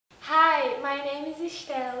my name is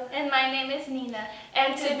Estela. And my name is Nina.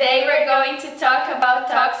 And today we're going to talk about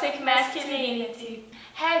toxic masculinity.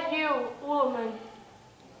 Have you, woman,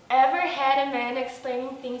 ever had a man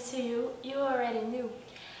explaining things to you you already knew?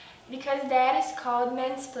 Because that is called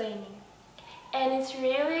mansplaining. And it's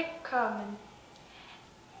really common.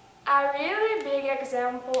 A really big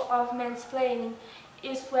example of mansplaining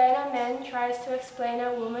is when a man tries to explain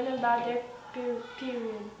a woman about their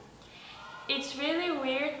period. It's really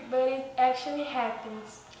weird, but it actually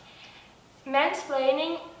happens.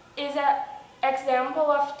 Mansplaining is an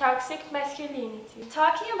example of toxic masculinity.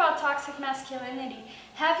 Talking about toxic masculinity,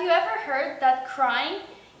 have you ever heard that crying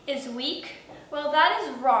is weak? Well, that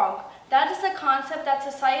is wrong. That is a concept that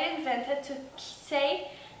society invented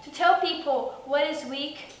to tell people what is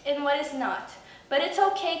weak and what is not. But it's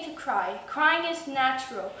okay to cry. Crying is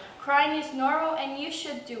natural. Crying is normal, and you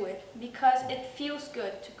should do it because it feels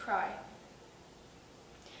good to cry.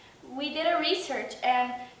 We did a research,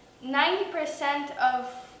 and 90% of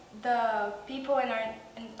the people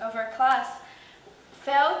of our class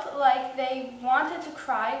felt like they wanted to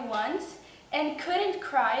cry once and couldn't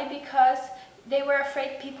cry because they were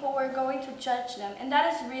afraid people were going to judge them, and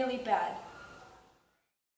that is really bad.